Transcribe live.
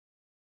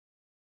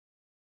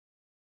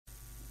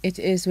It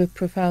is with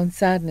profound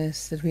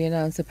sadness that we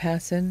announce the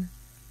passing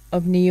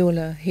of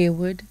Neola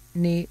Haywood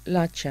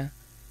Larcher,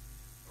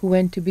 who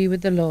went to be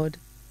with the Lord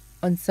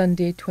on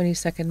Sunday,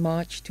 22nd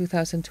March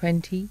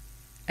 2020,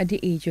 at the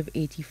age of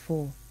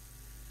 84.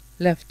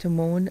 Left to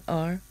mourn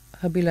are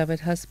her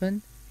beloved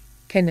husband,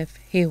 Kenneth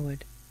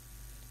Haywood,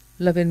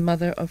 loving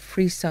mother of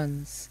 3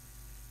 sons,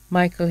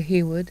 Michael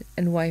Haywood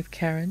and wife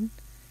Karen,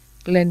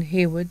 Glenn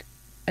Haywood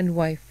and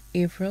wife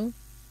April,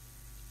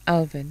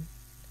 Alvin,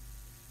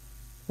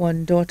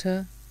 1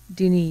 daughter,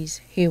 Denise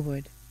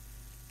Haywood,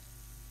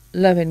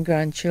 loving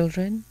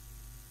grandchildren,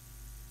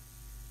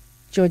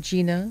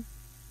 Georgina,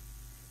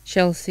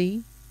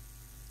 Chelsea,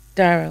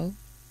 Darrell,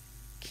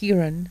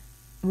 Kieran,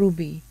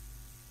 Ruby,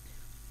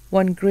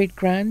 1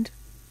 great-grand,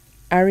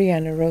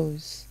 Ariana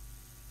Rose,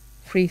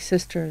 3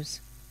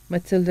 sisters,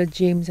 Matilda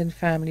James and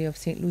family of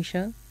St.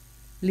 Lucia,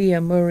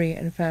 Leah Murray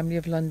and family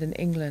of London,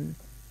 England,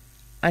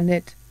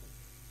 Annette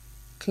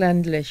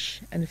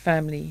Clandlish and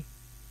family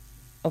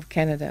of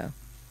Canada,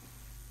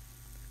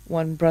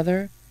 1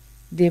 brother,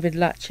 David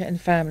Larcher and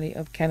family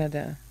of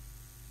Canada.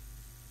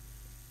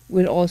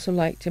 We'd also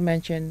like to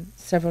mention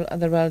several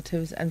other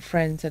relatives and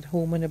friends at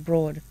home and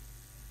abroad,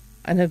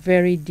 and a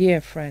very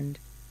dear friend,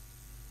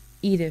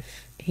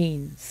 Edith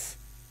Haynes.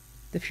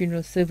 The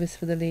funeral service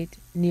for the late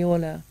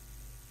Neola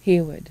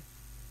Haywood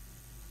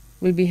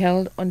will be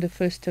held on the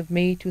 1st of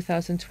May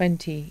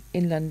 2020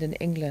 in London,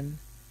 England.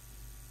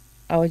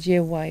 Our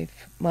dear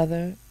wife,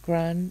 mother,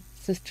 grand,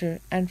 sister,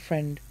 and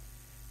friend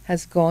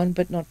has gone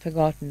but not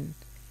forgotten.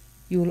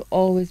 You will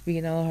always be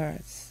in our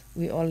hearts.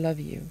 We all love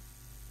you.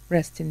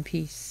 Rest in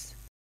peace.